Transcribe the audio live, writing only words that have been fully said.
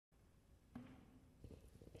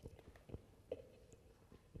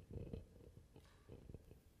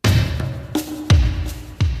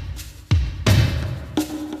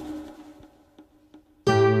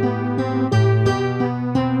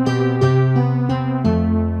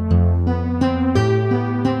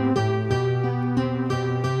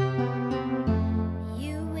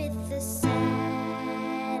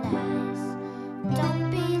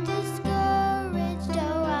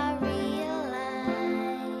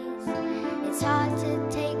It's hard to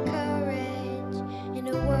take courage in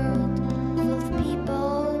a world full of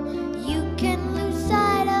people. You can lose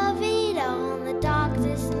sight of it all, and the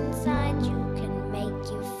darkness inside you can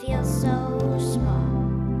make you feel so small.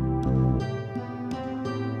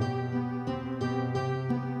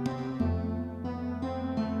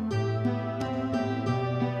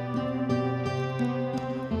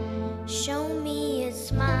 Show me a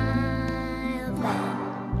smile then.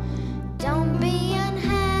 Don't be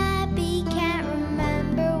unhappy, can't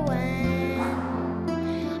remember when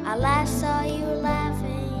I last saw you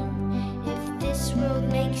laughing. If this world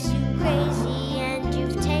makes you crazy and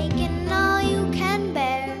you've taken all you can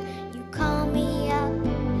bear, you call me up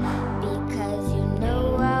because you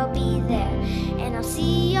know I'll be there. And I'll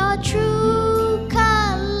see your true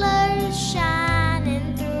colors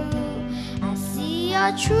shining through. I see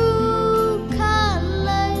your true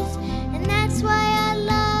colors, and that's why I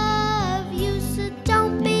love you. So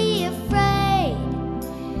don't be afraid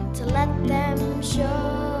to let them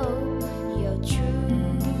show your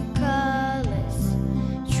true colors.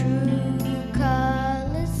 True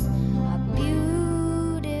colors are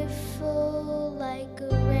beautiful like a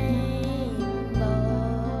rainbow.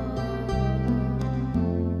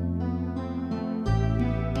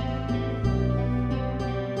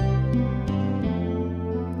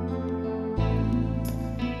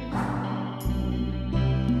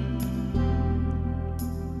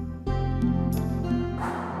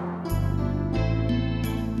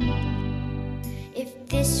 If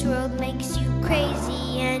this world makes you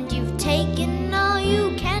crazy and you've taken all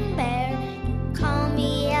you can bear, you call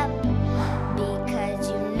me up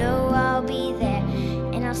because you know I'll be there.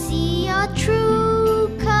 And I'll see your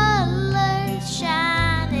true colors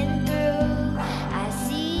shining through. I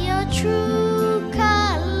see your true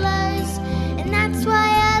colors, and that's why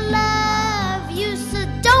I love you. So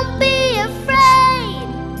don't be afraid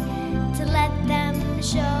to let them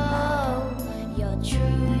show your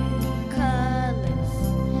true colors.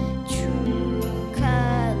 True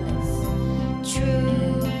colors.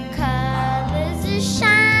 True colors are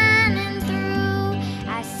shining through.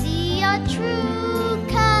 I see your true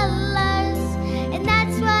colors, and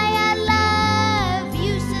that's why I love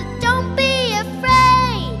you. So don't be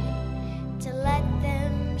afraid to let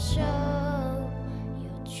them show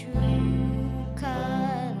your true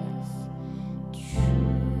colors.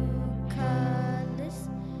 True colors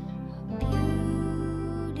are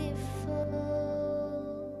beautiful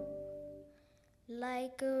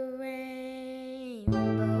like a rainbow.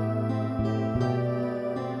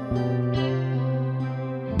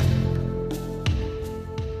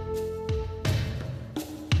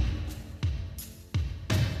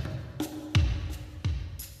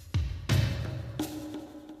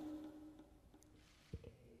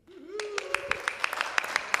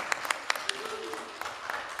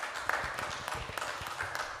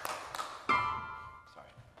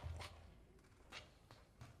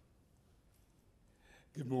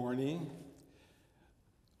 Good morning.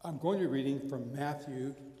 I'm going to be reading from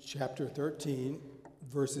Matthew chapter 13,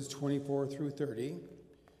 verses 24 through 30.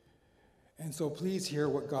 And so please hear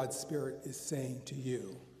what God's Spirit is saying to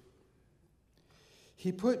you.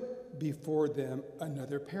 He put before them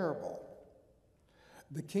another parable.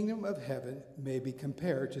 The kingdom of heaven may be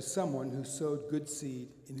compared to someone who sowed good seed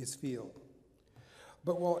in his field.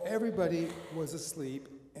 But while everybody was asleep,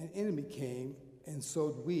 an enemy came and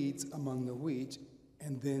sowed weeds among the wheat,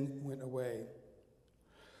 and then went away.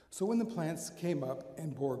 So when the plants came up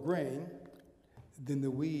and bore grain, then the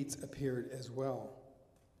weeds appeared as well.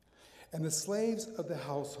 And the slaves of the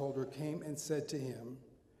householder came and said to him,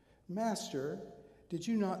 Master, did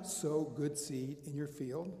you not sow good seed in your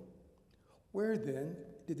field? Where then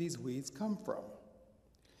did these weeds come from?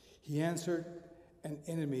 He answered, An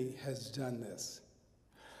enemy has done this.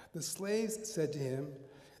 The slaves said to him,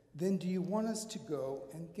 Then do you want us to go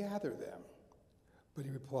and gather them? But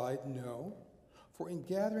he replied, No, for in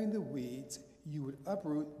gathering the weeds, you would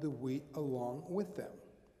uproot the wheat along with them.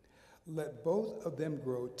 Let both of them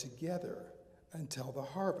grow together until the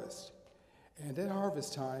harvest. And at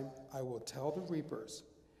harvest time, I will tell the reapers,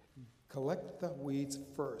 Collect the weeds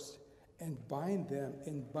first, and bind them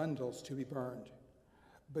in bundles to be burned,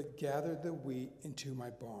 but gather the wheat into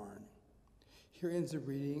my barn. Here ends the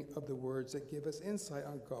reading of the words that give us insight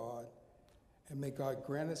on God, and may God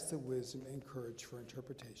grant us the wisdom and courage for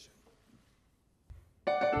interpretation.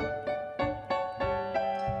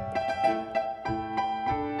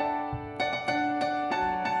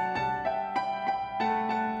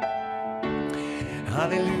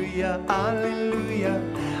 Hallelujah, hallelujah,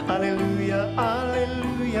 hallelujah,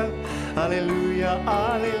 hallelujah, hallelujah,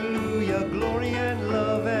 hallelujah, glory and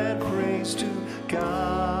love and praise to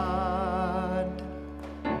God.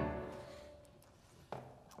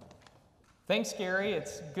 Thanks, Gary.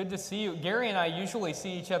 It's good to see you. Gary and I usually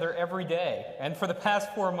see each other every day, and for the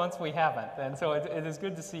past 4 months we haven't, and so it is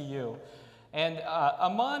good to see you. And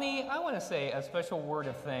Amani, I want to say a special word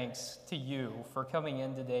of thanks to you for coming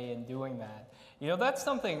in today and doing that. You know, that's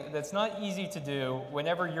something that's not easy to do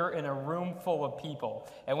whenever you're in a room full of people,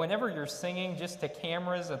 and whenever you're singing just to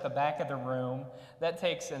cameras at the back of the room, that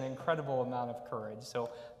takes an incredible amount of courage. So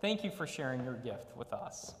thank you for sharing your gift with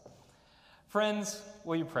us. Friends,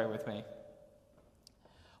 will you pray with me?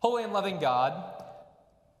 Holy and loving God,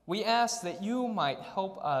 we ask that you might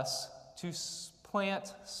help us to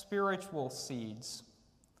plant spiritual seeds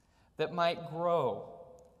that might grow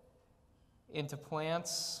into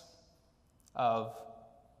plants of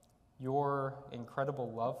your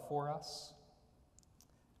incredible love for us,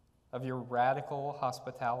 of your radical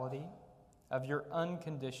hospitality, of your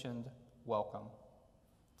unconditioned welcome.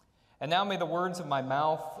 And now may the words of my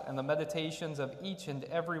mouth and the meditations of each and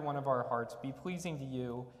every one of our hearts be pleasing to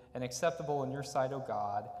you and acceptable in your sight, O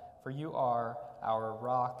God, for you are our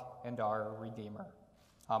rock and our Redeemer.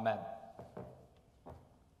 Amen.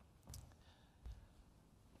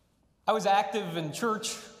 I was active in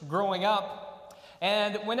church growing up,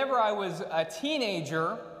 and whenever I was a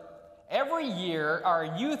teenager, every year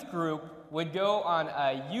our youth group would go on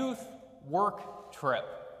a youth work trip.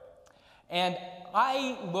 And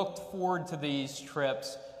I looked forward to these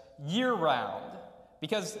trips year-round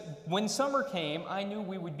because when summer came, I knew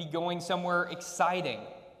we would be going somewhere exciting.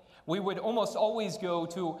 We would almost always go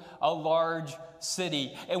to a large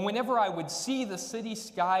city, and whenever I would see the city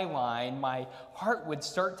skyline, my heart would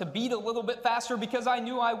start to beat a little bit faster because I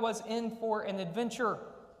knew I was in for an adventure.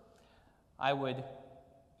 I would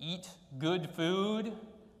eat good food.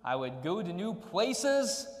 I would go to new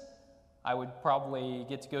places. I would probably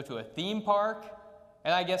get to go to a theme park,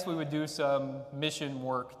 and I guess we would do some mission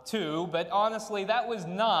work too, but honestly, that was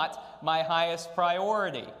not my highest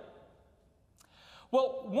priority.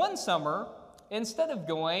 Well, one summer, instead of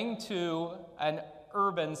going to an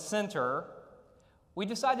urban center, we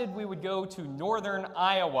decided we would go to northern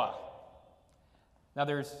Iowa. Now,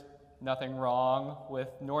 there's nothing wrong with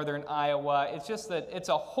northern Iowa. It's just that it's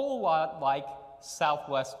a whole lot like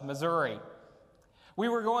southwest Missouri. We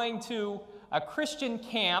were going to a Christian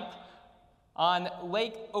camp on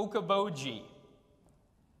Lake Okoboji.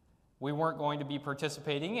 We weren't going to be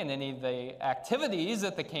participating in any of the activities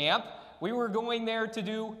at the camp. We were going there to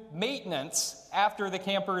do maintenance after the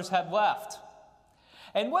campers had left.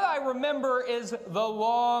 And what I remember is the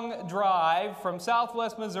long drive from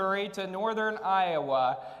southwest Missouri to northern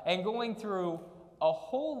Iowa and going through a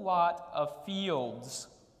whole lot of fields.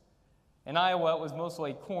 In Iowa, it was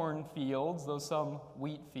mostly corn fields, though some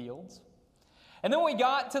wheat fields. And then we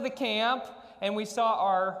got to the camp, and we saw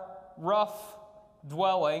our rough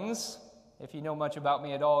dwellings. If you know much about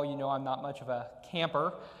me at all, you know I'm not much of a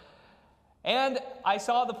camper. And I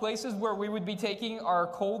saw the places where we would be taking our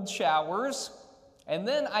cold showers. And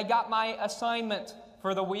then I got my assignment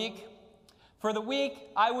for the week. For the week,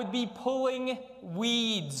 I would be pulling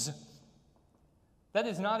weeds. That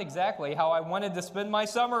is not exactly how I wanted to spend my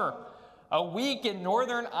summer. A week in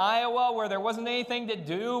northern Iowa where there wasn't anything to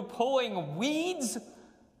do, pulling weeds.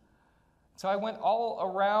 So I went all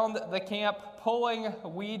around the camp pulling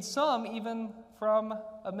weeds, some even from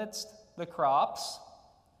amidst the crops.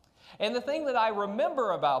 And the thing that I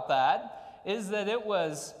remember about that is that it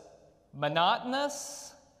was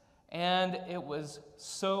monotonous and it was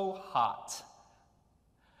so hot.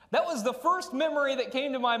 That was the first memory that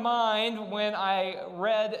came to my mind when I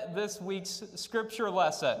read this week's scripture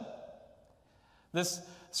lesson. This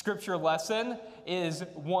scripture lesson is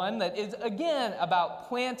one that is, again, about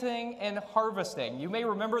planting and harvesting. You may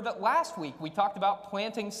remember that last week we talked about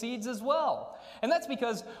planting seeds as well. And that's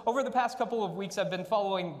because over the past couple of weeks I've been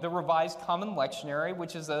following the Revised Common Lectionary,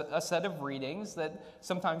 which is a set of readings that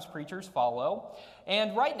sometimes preachers follow.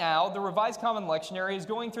 And right now, the Revised Common Lectionary is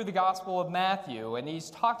going through the Gospel of Matthew, and he's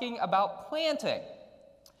talking about planting.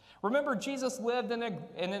 Remember, Jesus lived in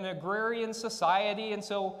an agrarian society, and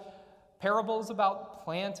so parables about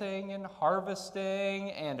planting and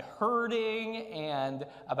harvesting and herding and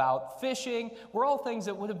about fishing were all things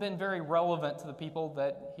that would have been very relevant to the people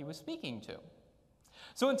that he was speaking to.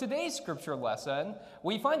 So in today's scripture lesson,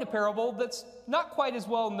 we find a parable that's not quite as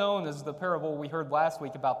well known as the parable we heard last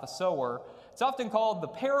week about the sower. It's often called the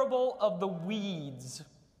parable of the weeds.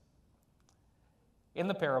 In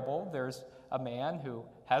the parable, there's a man who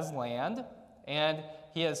has land, and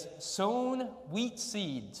he has sown wheat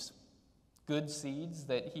seeds. Good seeds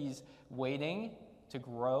that he's waiting to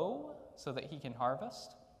grow so that he can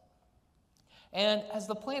harvest. And as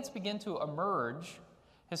the plants begin to emerge,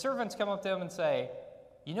 his servants come up to him and say,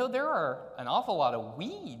 there are an awful lot of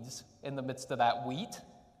weeds in the midst of that wheat.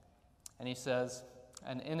 And he says,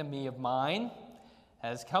 an enemy of mine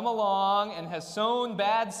has come along and has sown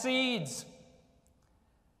bad seeds.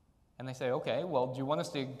 And they say, okay, well, do you want us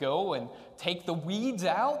to go and take the weeds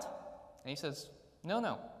out? And he says,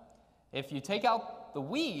 no. If you take out the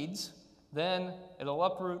weeds, then it'll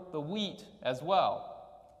uproot the wheat as well.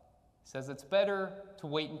 He says it's better to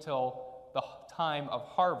wait until the time of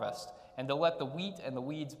harvest and to let the wheat and the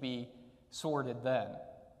weeds be sorted then.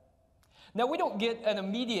 Now, we don't get an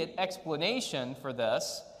immediate explanation for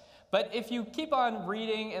this, but if you keep on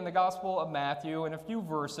reading in the Gospel of Matthew in a few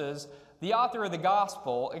verses, the author of the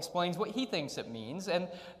Gospel explains what he thinks it means, and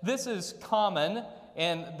this is common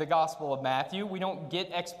in the Gospel of Matthew. We don't get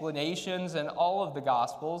explanations in all of the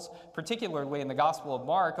Gospels, particularly in the Gospel of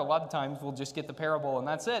Mark. A lot of times we'll just get the parable and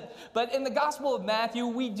that's it. But in the Gospel of Matthew,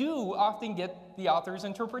 we do often get the author's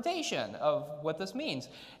interpretation of what this means.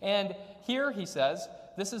 And here he says,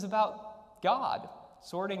 this is about God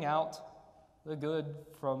sorting out the good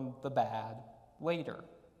from the bad later.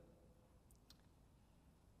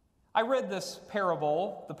 I read this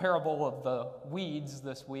parable, the parable of the weeds,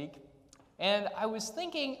 this week, and I was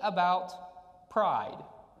thinking about pride.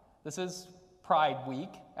 This is Pride Week.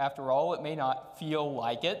 After all, it may not feel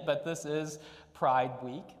like it, but this is Pride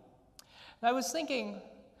Week. And I was thinking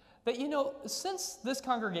that, since this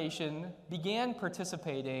congregation began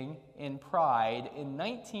participating in Pride in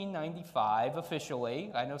 1995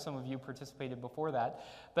 officially, I know some of you participated before that,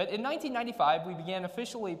 but in 1995 we began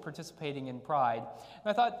officially participating in Pride. And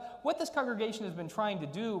I thought, what this congregation has been trying to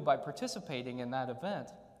do by participating in that event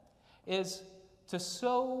is to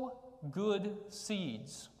sow good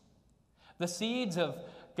seeds. The seeds of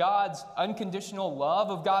God's unconditional love,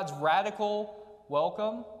 of God's radical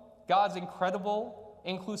welcome, God's incredible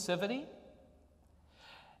inclusivity,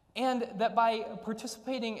 and that by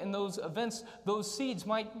participating in those events, those seeds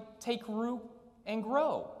might take root and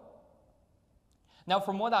grow. Now,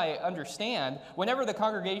 from what I understand, whenever the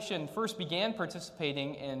congregation first began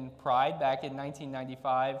participating in Pride back in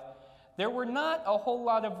 1995, there were not a whole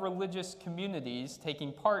lot of religious communities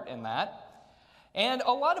taking part in that, and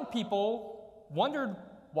a lot of people wondered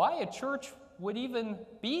why a church would even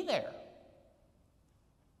be there.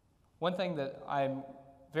 One thing that I'm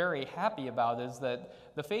very happy about is that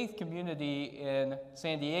the faith community in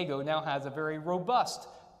San Diego now has a very robust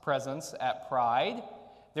presence at Pride.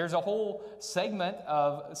 There's a whole segment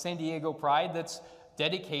of San Diego Pride that's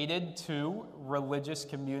dedicated to religious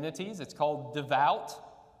communities. It's called Devout,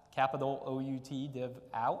 capital O-U-T,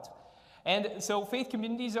 Devout. And so faith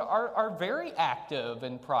communities are very active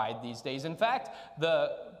in Pride these days. In fact,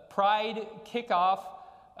 the Pride kickoff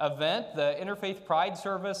event, the Interfaith Pride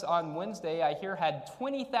service on Wednesday, I hear had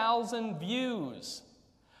 20,000 views.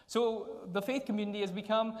 So the faith community has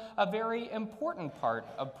become a very important part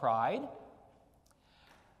of Pride.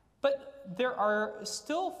 But there are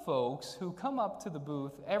still folks who come up to the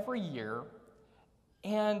booth every year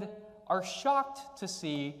and are shocked to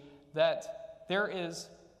see that there is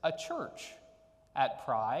a church at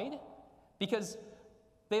Pride because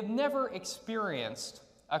they've never experienced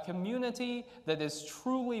a community that is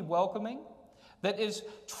truly welcoming, that is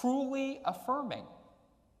truly affirming.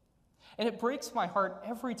 And it breaks my heart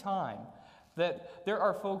every time that there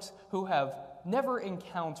are folks who have never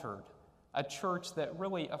encountered a church that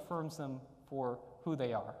really affirms them for who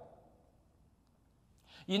they are.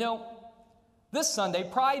 This Sunday,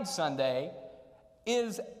 Pride Sunday,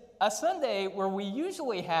 is a Sunday where we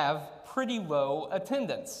usually have pretty low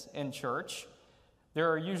attendance in church. There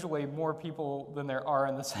are usually more people than there are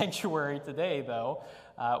in the sanctuary today, though.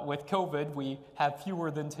 With COVID, we have fewer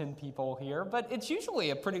than 10 people here, but it's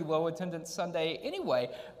usually a pretty low attendance Sunday anyway.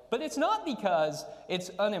 But it's not because it's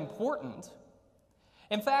unimportant.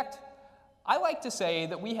 In fact, I like to say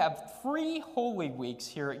that we have 3 Holy Weeks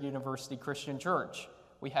here at University Christian Church.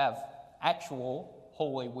 We have actual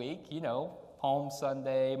Holy Week, Palm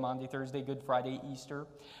Sunday, Maundy, Thursday, Good Friday, Easter.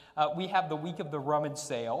 We have the week of the rummage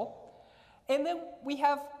sale. And then we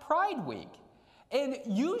have Pride Week. And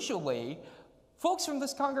usually, folks from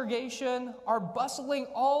this congregation are bustling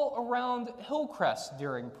all around Hillcrest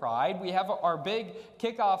during Pride. We have our big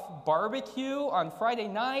kickoff barbecue on Friday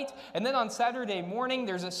night. And then on Saturday morning,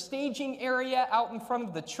 there's a staging area out in front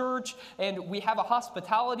of the church. And we have a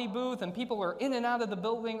hospitality booth, and people are in and out of the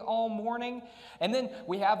building all morning. And then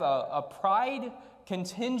we have a Pride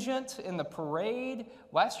contingent in the parade.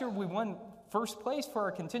 Last year, we won first place for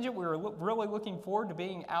our contingent. We were really looking forward to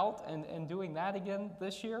being out and doing that again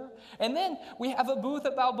this year. And then we have a booth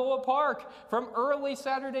at Balboa Park from early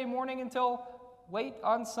Saturday morning until late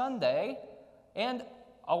on Sunday. And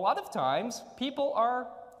a lot of times people are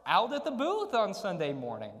out at the booth on Sunday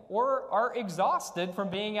morning or are exhausted from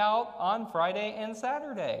being out on Friday and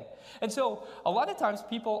Saturday. And so a lot of times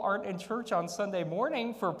people aren't in church on Sunday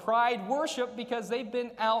morning for pride worship because they've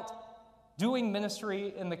been out doing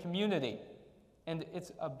ministry in the community. And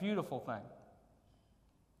it's a beautiful thing.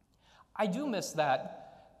 I do miss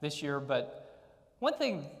that this year, but one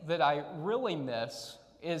thing that I really miss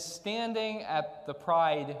is standing at the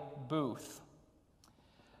Pride booth.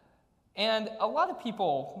 And a lot of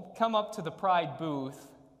people come up to the Pride booth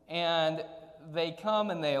and they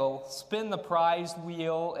come and they'll spin the prize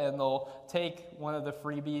wheel and they'll take one of the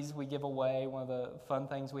freebies we give away, one of the fun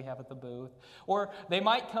things we have at the booth. Or they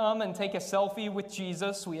might come and take a selfie with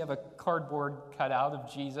Jesus. We have a cardboard cutout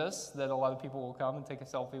of Jesus that a lot of people will come and take a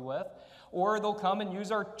selfie with. Or they'll come and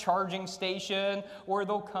use our charging station, or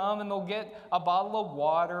they'll come and they'll get a bottle of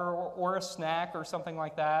water or a snack or something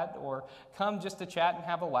like that, or come just to chat and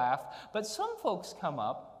have a laugh. But some folks come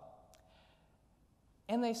up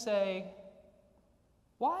and they say,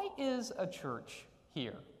 "Why is a church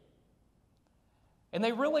here?" And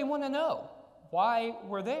they really want to know why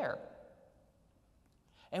we're there.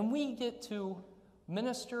 And we get to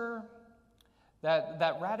minister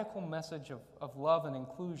that radical message of love and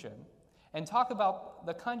inclusion and talk about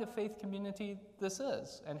the kind of faith community this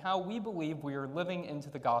is and how we believe we are living into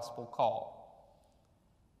the gospel call.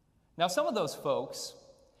 Now, some of those folks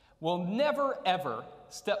will never, ever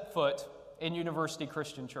step foot in University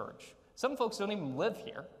Christian Church. Some folks don't even live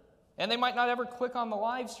here, and they might not ever click on the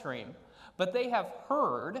live stream, but they have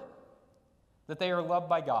heard that they are loved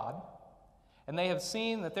by God, and they have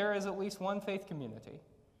seen that there is at least one faith community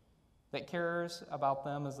that cares about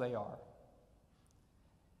them as they are.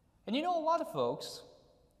 And you know, a lot of folks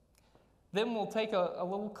then will take a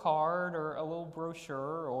little card or a little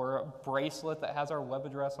brochure or a bracelet that has our web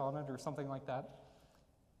address on it or something like that,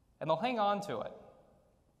 and they'll hang on to it.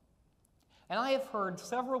 And I have heard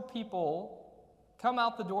several people come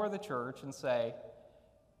out the door of the church and say,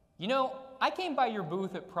 "You know, I came by your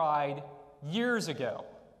booth at Pride years ago,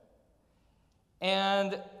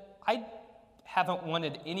 and I haven't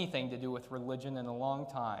wanted anything to do with religion in a long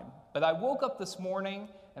time. But I woke up this morning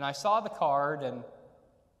and I saw the card and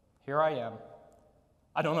here I am.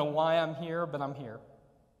 I don't know why I'm here, but I'm here."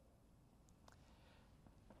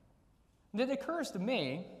 And it occurs to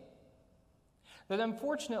me that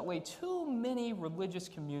unfortunately too many religious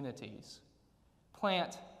communities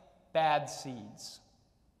plant bad seeds.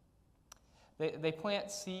 They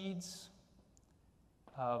plant seeds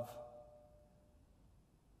of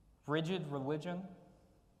rigid religion,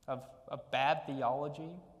 of bad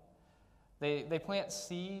theology. They plant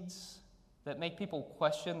seeds that make people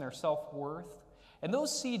question their self-worth. And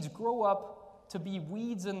those seeds grow up to be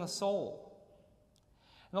weeds in the soul.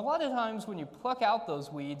 And a lot of times when you pluck out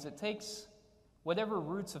those weeds, it takes whatever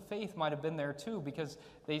roots of faith might have been there too, because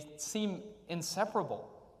they seem inseparable,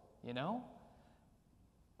 you know?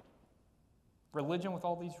 Religion with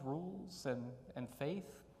all these rules and faith.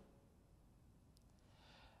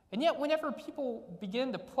 And yet, whenever people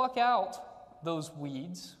begin to pluck out those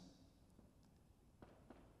weeds,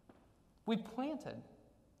 we've planted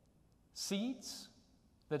seeds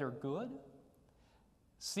that are good,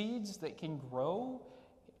 seeds that can grow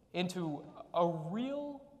into a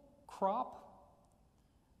real crop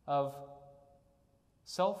of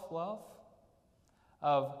self-love,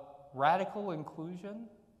 of radical inclusion,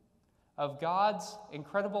 of God's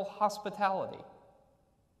incredible hospitality.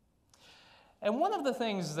 And one of the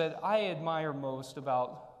things that I admire most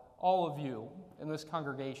about all of you in this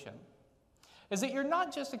congregation is that you're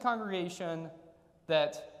not just a congregation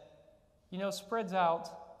that, you know, spreads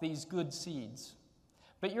out these good seeds,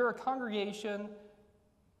 but you're a congregation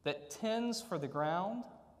that tends for the ground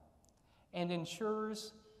and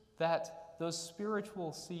ensures that those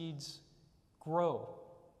spiritual seeds grow.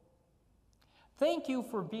 Thank you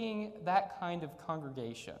for being that kind of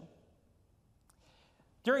congregation.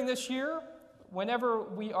 During this year, whenever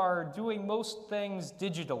we are doing most things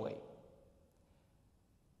digitally,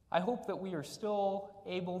 I hope that we are still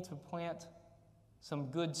able to plant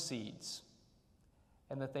some good seeds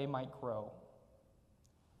and that they might grow.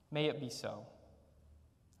 May it be so.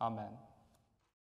 Amen.